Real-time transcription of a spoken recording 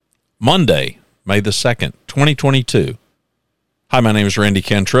Monday, May the 2nd, 2022. Hi, my name is Randy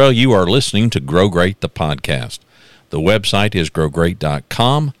Cantrell. You are listening to Grow Great, the podcast. The website is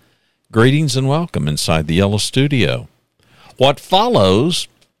growgreat.com. Greetings and welcome inside the Yellow Studio. What follows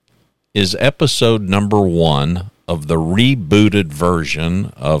is episode number 1 of the rebooted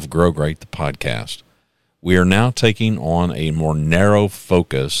version of Grow Great, the podcast. We are now taking on a more narrow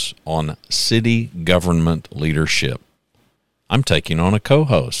focus on city government leadership. I'm taking on a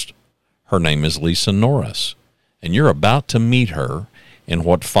co-host. Her name is Lisa Norris, and you're about to meet her in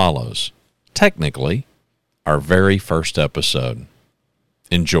what follows. Technically, our very first episode.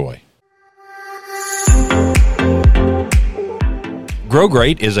 Enjoy. Grow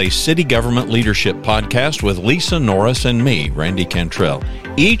Great is a city government leadership podcast with Lisa Norris and me, Randy Cantrell.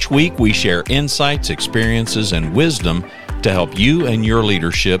 Each week we share insights, experiences, and wisdom to help you and your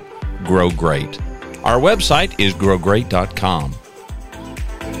leadership grow great. Our website is growgreat.com.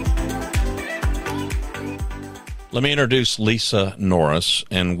 Let me introduce Lisa Norris,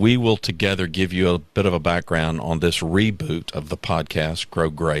 and we will together give you a bit of a background on this reboot of the podcast, Grow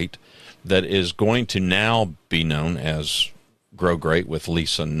Great, that is going to now be known as Grow Great with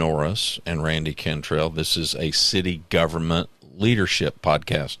Lisa Norris and Randy Cantrell. This is a city government leadership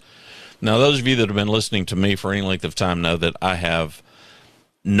podcast. Now, those of you that have been listening to me for any length of time know that I have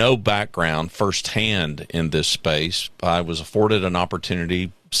no background firsthand in this space. I was afforded an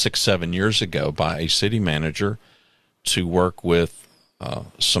opportunity 6-7 years ago by a city manager to work with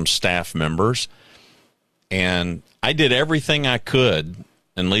some staff members, and I did everything I could,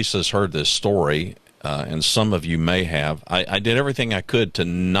 and Lisa's heard this story, and some of you may have. I did everything I could to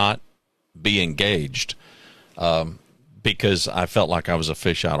not be engaged because I felt like I was a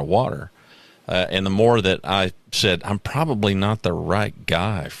fish out of water. And the more that I said, I'm probably not the right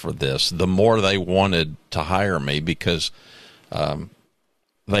guy for this, the more they wanted to hire me because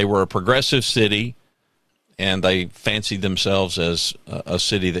they were a progressive city and they fancied themselves as a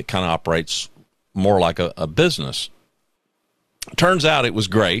city that kind of operates more like a business. Turns out it was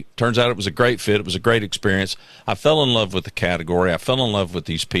great. Turns out it was a great fit. It was a great experience. I fell in love with the category. I fell in love with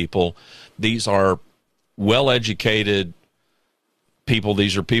these people. These are well-educated people.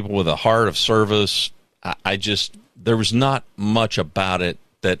 These are people with a heart of service. There was not much about it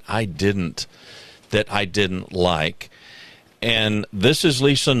that I didn't like. And this is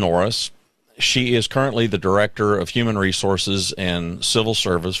Lisa Norris. She is currently the Director of Human Resources and Civil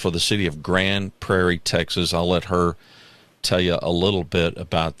Service for the city of Grand Prairie, Texas. I'll let her tell you a little bit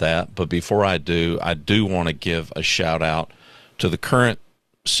about that. But before I do want to give a shout out to the current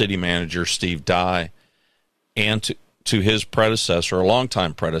city manager, Steve Dye, and to his predecessor, a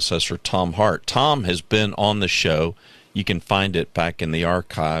longtime predecessor, Tom Hart. Tom has been on the show. You can find it back in the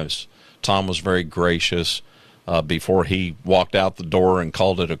archives. Tom was very gracious before he walked out the door and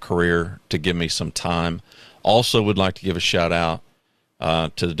called it a career to give me some time. Also would like to give a shout out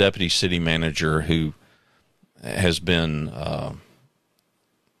to the deputy city manager who has been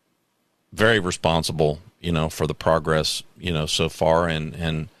very responsible, for the progress, so far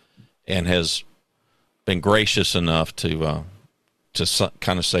and has been gracious enough to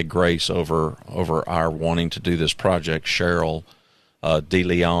kind of say grace over our wanting to do this project. Cheryl De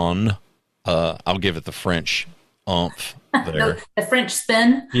Leon, I'll give it the French oomph there. The French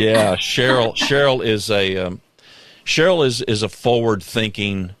spin. Yeah, Cheryl is a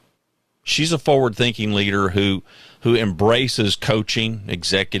forward-thinking. She's a forward-thinking leader who embraces coaching,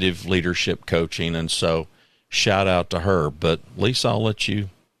 executive leadership coaching, and so shout out to her. But Lisa, I'll let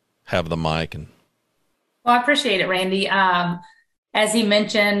you have the mic. Well, I appreciate it, Randy. As he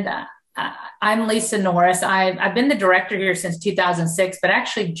mentioned, I'm Lisa Norris. I've been the director here since 2006, but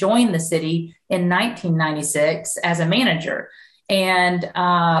actually joined the city in 1996 as a manager. And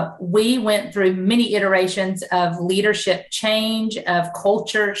we went through many iterations of leadership change, of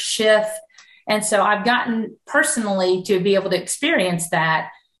culture shift. And so I've gotten personally to be able to experience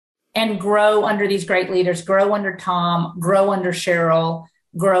that and grow under these great leaders, grow under Tom, grow under Cheryl,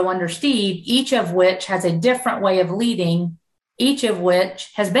 grow under Steve, each of which has a different way of leading, each of which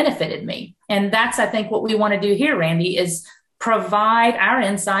has benefited me. And that's, I think, what we want to do here, Randy, is provide our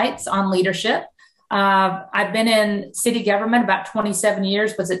insights on leadership. I've been in city government about 27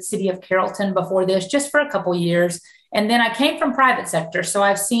 years, was at City of Carrollton before this, just for a couple years. And then I came from private sector. So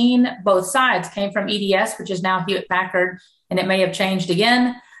I've seen both sides, came from EDS, which is now Hewlett Packard, and it may have changed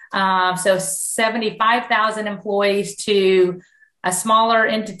again. So 75,000 employees to a smaller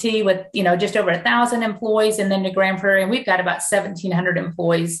entity with, just over 1,000 employees, and then to Grand Prairie. And we've got about 1,700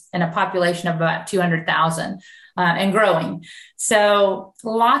 employees and a population of about 200,000 and growing. So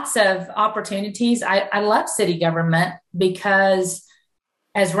lots of opportunities. I love city government because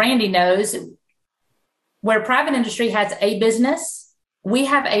as Randy knows, where private industry has a business, we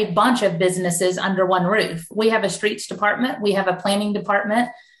have a bunch of businesses under one roof. We have a streets department. We have a planning department.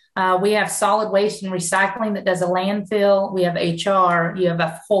 We have solid waste and recycling that does a landfill. We have HR. You have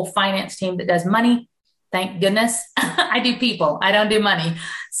a whole finance team that does money. Thank goodness. I do people. I don't do money.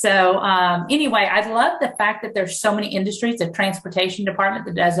 So anyway, I love the fact that there's so many industries. The transportation department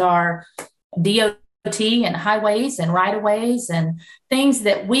that does our DOT and highways and right-of-ways and things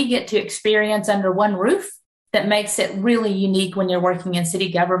that we get to experience under one roof that makes it really unique when you're working in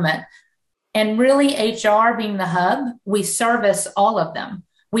city government. And really, HR being the hub, we service all of them.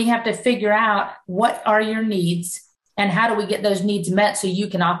 We have to figure out what are your needs and how do we get those needs met so you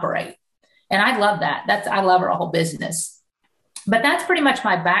can operate. And I love that. I love our whole business. But that's pretty much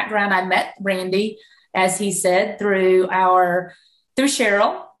my background. I met Randy, as he said, through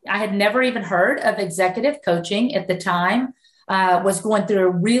Cheryl. I had never even heard of executive coaching at the time. Was going through a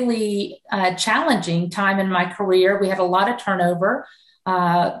really challenging time in my career. We had a lot of turnover,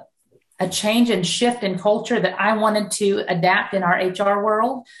 a change and shift in culture that I wanted to adapt in our HR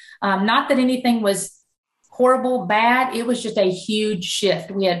world. Not that anything was horrible, bad. It was just a huge shift.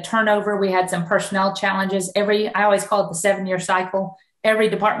 We had turnover. We had some personnel challenges. I always call it the 7-year cycle. Every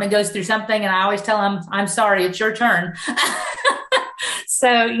department goes through something, and I always tell them, I'm sorry, it's your turn.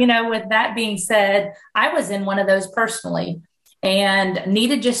 So, with that being said, I was in one of those personally and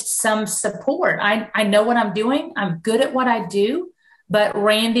needed just some support. I know what I'm doing. I'm good at what I do, but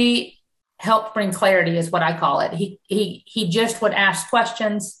Randy helped bring clarity is what I call it. He just would ask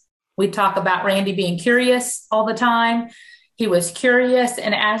questions. We talk about Randy being curious all the time. He was curious.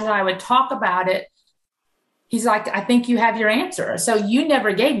 And as I would talk about it, he's like, I think you have your answer. So you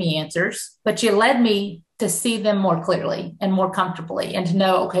never gave me answers, but you led me to see them more clearly and more comfortably and to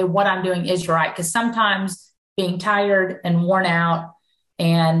know, okay, what I'm doing is right. Because sometimes being tired and worn out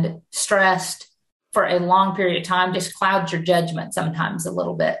and stressed for a long period of time just clouds your judgment sometimes a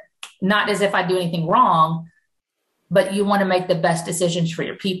little bit. Not as if I do anything wrong, but you want to make the best decisions for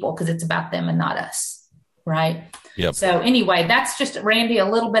your people because it's about them and not us, right? Yep. So anyway, that's just, Randy, a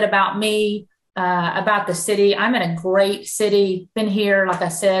little bit about me, about the city. I'm in a great city. Been here, like I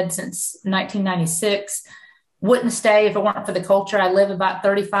said, since 1996. Wouldn't stay if it weren't for the culture. I live about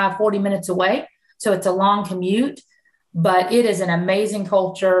 35, 40 minutes away. So it's a long commute, but it is an amazing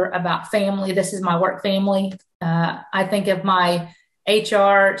culture about family. This is my work family. I think of my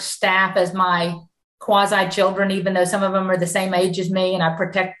HR staff as my quasi children, even though some of them are the same age as me, and I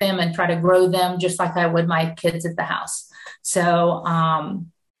protect them and try to grow them just like I would my kids at the house. So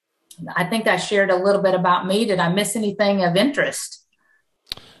I think I shared a little bit about me. Did I miss anything of interest?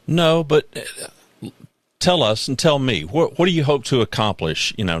 No, but tell us and tell me, what do you hope to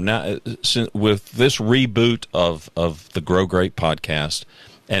accomplish, now with this reboot of the Grow Great podcast,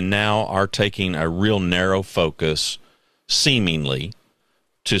 and now are taking a real narrow focus, seemingly,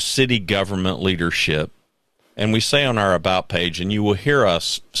 to city government leadership. And we say on our About page, and you will hear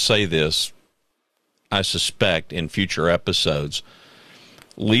us say this, I suspect, in future episodes,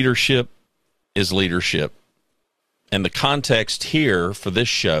 leadership is leadership. And the context here for this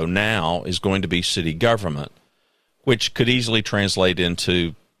show now is going to be city government, which could easily translate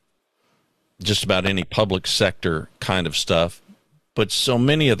into just about any public sector kind of stuff. But so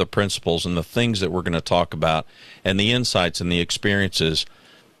many of the principles and the things that we're going to talk about and the insights and the experiences,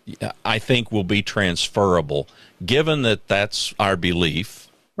 I think, will be transferable. Given that that's our belief,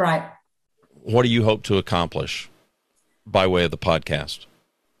 right? What do you hope to accomplish by way of the podcast?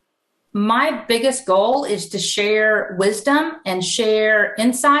 My biggest goal is to share wisdom and share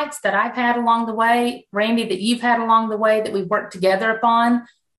insights that I've had along the way, Randy, that you've had along the way, that we've worked together upon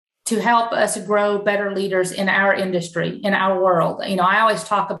to help us grow better leaders in our industry, in our world. I always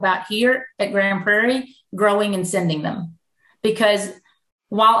talk about here at Grand Prairie, growing and sending them. Because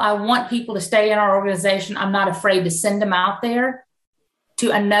while I want people to stay in our organization, I'm not afraid to send them out there to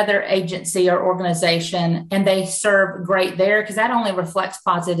another agency or organization, and they serve great there, because that only reflects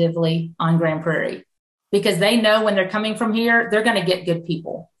positively on Grand Prairie, because they know when they're coming from here, they're going to get good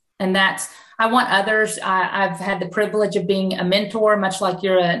people. And I want others. I've had the privilege of being a mentor, much like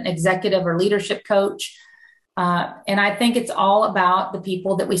you're an executive or leadership coach. And I think it's all about the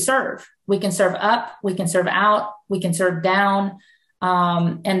people that we serve. We can serve up, we can serve out, we can serve down.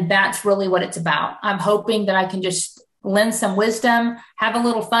 And that's really what it's about. I'm hoping that I can just lend some wisdom, have a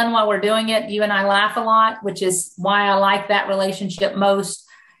little fun while we're doing it. You and I laugh a lot, which is why I like that relationship most.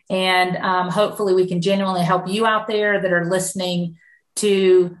 And hopefully we can genuinely help you out there that are listening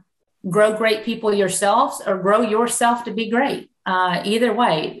to grow great people yourselves, or grow yourself to be great. Either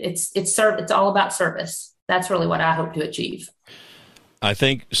way, it's all about service. That's really what I hope to achieve. I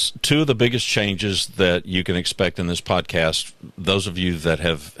think two of the biggest changes that you can expect in this podcast, those of you that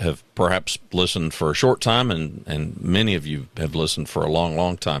have perhaps listened for a short time, and many of you have listened for a long,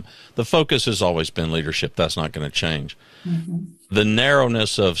 long time, the focus has always been leadership. That's not going to change. Mm-hmm. The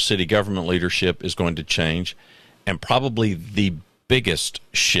narrowness of city government leadership is going to change, and probably the biggest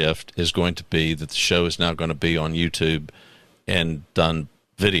shift is going to be that the show is now going to be on YouTube and done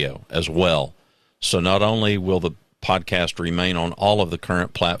video as well. So not only will the podcast remain on all of the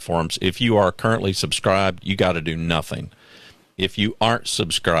current platforms. If you are currently subscribed, you got to do nothing. If you aren't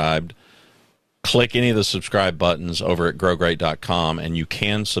subscribed, click any of the subscribe buttons over at growgreat.com and you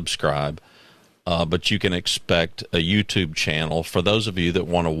can subscribe. But you can expect a YouTube channel for those of you that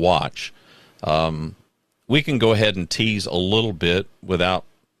want to watch. We can go ahead and tease a little bit without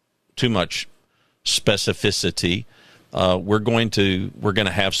too much specificity. We're going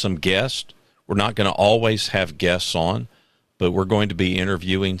to have some guests. We're not going to always have guests on, but we're going to be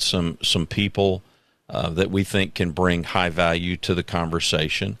interviewing some people that we think can bring high value to the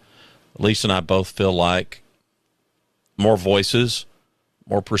conversation. Lisa and I both feel like more voices,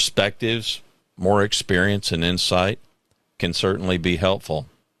 more perspectives, more experience and insight can certainly be helpful.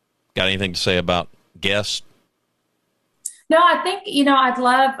 Got anything to say about guests? No, I think, I'd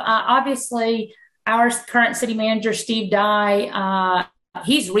love, obviously, our current city manager, Steve Dye,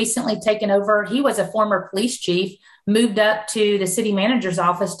 he's recently taken over. He was a former police chief, moved up to the city manager's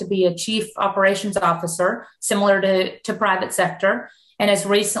office to be a chief operations officer, similar to private sector, and has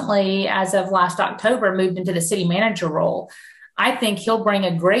recently, as of last October, moved into the city manager role. I think he'll bring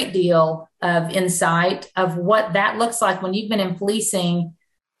a great deal of insight of what that looks like when you've been in policing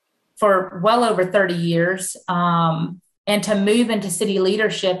for well over 30 years, and to move into city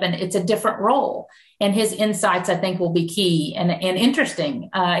leadership, and it's a different role. And his insights, I think, will be key and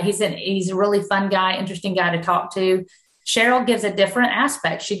interesting. He's a really fun guy, interesting guy to talk to. Cheryl gives a different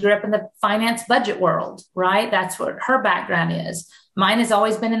aspect. She grew up in the finance budget world, right? That's what her background is. Mine has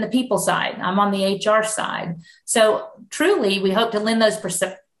always been in the people side. I'm on the HR side. So truly, we hope to lend those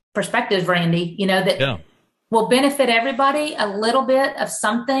perspectives, Randy, that will benefit everybody a little bit of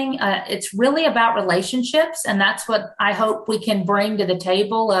something. It's really about relationships. And that's what I hope we can bring to the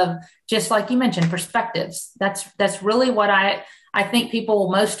table of, just like you mentioned, perspectives. That's really what I think people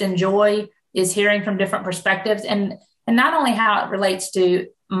will most enjoy, is hearing from different perspectives. And not only how it relates to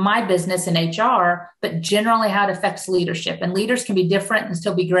my business in HR, but generally how it affects leadership. And leaders can be different and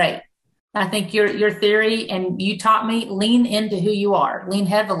still be great. I think your theory, and you taught me, lean into who you are, lean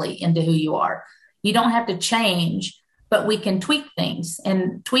heavily into who you are. You don't have to change, but we can tweak things,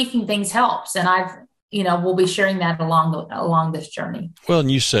 and tweaking things helps. And we'll be sharing that along this journey. Well,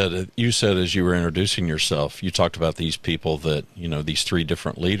 and you said as you were introducing yourself, you talked about these people that, these three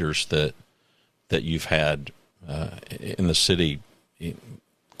different leaders that you've had in the city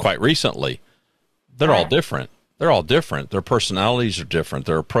quite recently. They're all different. They're all different. Their personalities are different.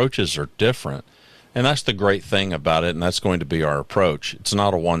 Their approaches are different. And that's the great thing about it, and that's going to be our approach. It's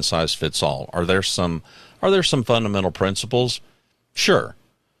not a one-size-fits-all. Are there some fundamental principles? Sure.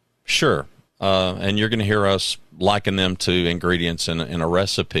 And you're going to hear us liken them to ingredients in a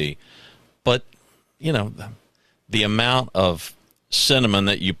recipe. But, the amount of cinnamon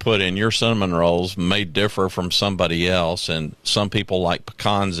that you put in your cinnamon rolls may differ from somebody else, and some people like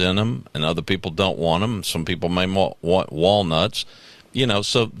pecans in them, and other people don't want them. Some people may want walnuts.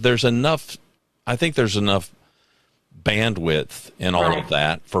 So there's enough. I think there's enough bandwidth in all of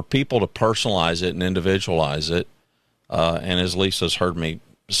that for people to personalize it and individualize it. And as Lisa's heard me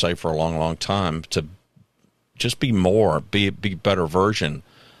say for a long, long time, to just be a better version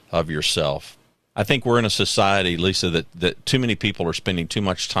of yourself. I think we're in a society, Lisa, that too many people are spending too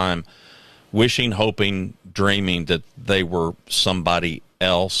much time wishing, hoping, dreaming that they were somebody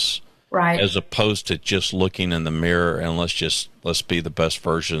else. Right. As opposed to just looking in the mirror and let's be the best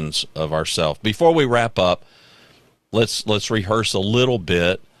versions of ourselves. Before we wrap up, let's rehearse a little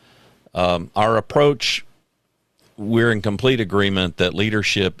bit. Our approach, we're in complete agreement that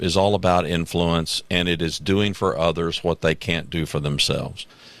leadership is all about influence, and it is doing for others what they can't do for themselves.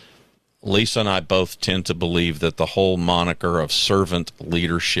 Lisa and I both tend to believe that the whole moniker of servant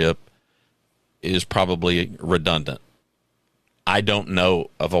leadership is probably redundant. I don't know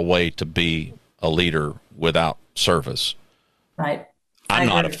of a way to be a leader without service. Right. I'm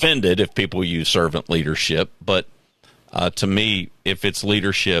not offended if people use servant leadership, but to me, if it's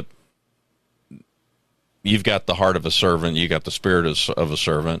leadership, you've got the heart of a servant, you got the spirit of a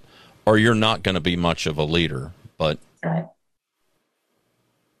servant, or you're not going to be much of a leader. But right.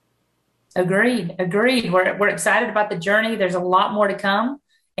 Agreed. We're excited about the journey. There's a lot more to come,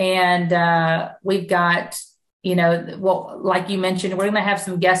 and we've got well, like you mentioned, we're going to have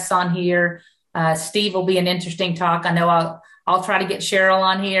some guests on here. Steve will be an interesting talk. I know I'll try to get Cheryl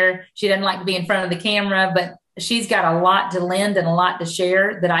on here. She doesn't like to be in front of the camera, but she's got a lot to lend and a lot to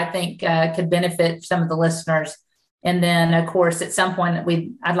share that I think could benefit some of the listeners. And then, of course, at some point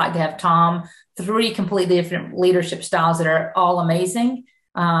I'd like to have Tom. 3 completely different leadership styles that are all amazing,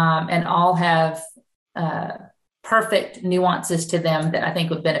 and all have perfect nuances to them that I think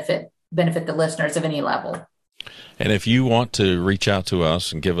would benefit the listeners of any level. And if you want to reach out to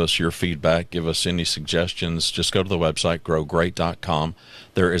us and give us your feedback, give us any suggestions, just go to the website, growgreat.com.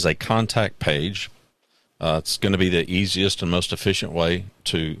 There is a contact page. It's going to be the easiest and most efficient way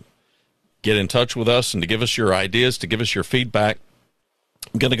to get in touch with us and to give us your ideas, to give us your feedback.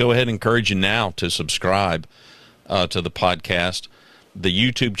 I'm going to go ahead and encourage you now to subscribe to the podcast. The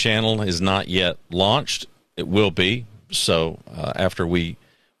YouTube channel is not yet launched. It will be. So after we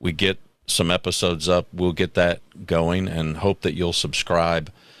get some episodes up, we'll get that going and hope that you'll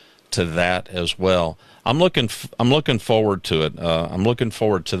subscribe to that as well. I'm looking forward to it. I'm looking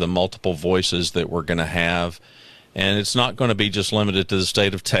forward to the multiple voices that we're going to have, and it's not going to be just limited to the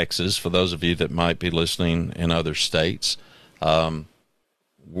state of Texas. For those of you that might be listening in other states,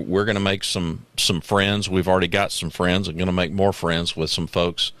 we're going to make some friends. We've already got some friends. I'm going to make more friends with some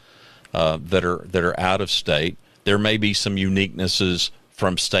folks that are out of state. There may be some uniquenesses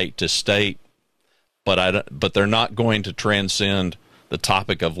from state to state, but they're not going to transcend the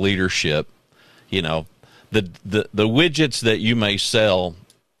topic of leadership. The widgets that you may sell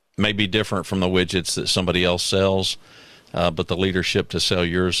may be different from the widgets that somebody else sells, but the leadership to sell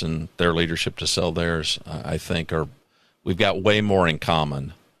yours and their leadership to sell theirs, I think we've got way more in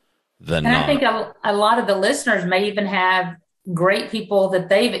common than not. I think a lot of the listeners may even have great people that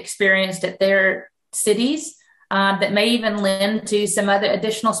they've experienced at their cities, that may even lend to some other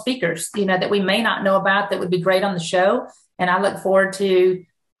additional speakers, that we may not know about that would be great on the show. And I look forward to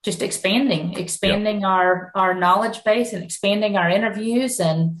just expanding yep. our knowledge base and expanding our interviews.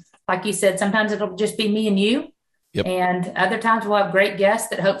 And like you said, sometimes it'll just be me and you. Yep. And other times we'll have great guests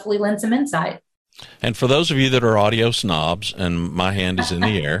that hopefully lend some insight. And for those of you that are audio snobs, and my hand is in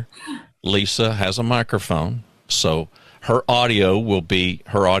the air, Lisa has a microphone. So her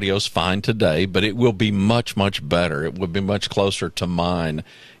audio's fine today, but it will be much, much better. It will be much closer to mine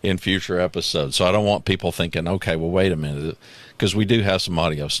in future episodes. So I don't want people thinking, okay, well, wait a minute, because we do have some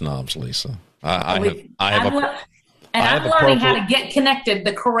audio snobs, Lisa. I'm learning how to get connected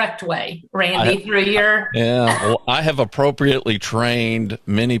the correct way, Randy, through your... Yeah, well, I have appropriately trained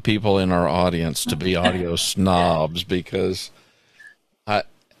many people in our audience to be audio snobs because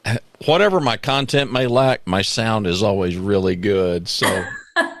whatever my content may lack, my sound is always really good. So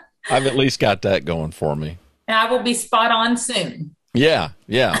I've at least got that going for me. And I will be spot on soon. Yeah.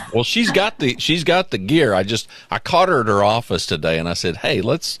 Well, she's got the gear. I caught her at her office today and I said, hey,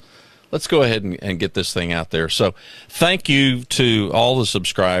 let's go ahead and get this thing out there. So thank you to all the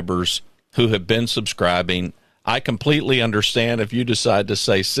subscribers who have been subscribing. I completely understand if you decide to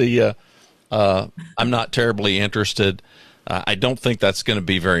say, see ya, I'm not terribly interested. I don't think that's going to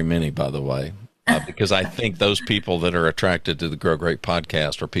be very many, by the way, because I think those people that are attracted to the Grow Great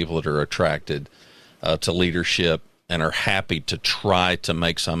podcast are people that are attracted to leadership and are happy to try to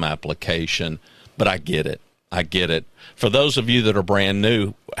make some application. But I get it. For those of you that are brand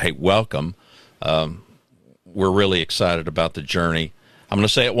new, hey, welcome. We're really excited about the journey. I'm going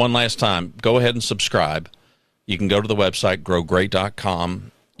to say it one last time. Go ahead and subscribe. You can go to the website,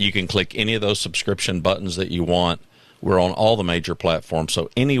 growgreat.com. You can click any of those subscription buttons that you want. We're on all the major platforms, so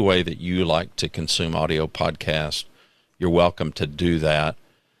any way that you like to consume audio podcasts, you're welcome to do that.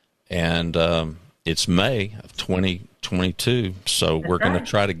 And it's May of 2022, so we're going to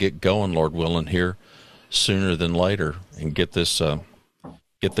try to get going, Lord willing, here sooner than later and get this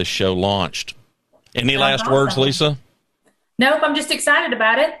show launched. Any last words, Lisa? Nope, I'm just excited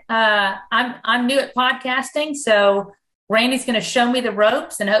about it. I'm new at podcasting, so Randy's going to show me the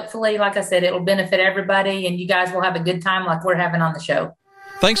ropes, and hopefully, like I said, it'll benefit everybody, and you guys will have a good time like we're having on the show.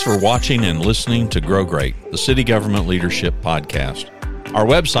 Thanks for watching and listening to Grow Great, the City Government Leadership Podcast. Our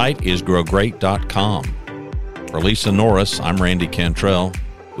website is growgreat.com. For Lisa Norris, I'm Randy Cantrell.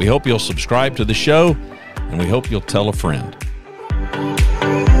 We hope you'll subscribe to the show, and we hope you'll tell a friend.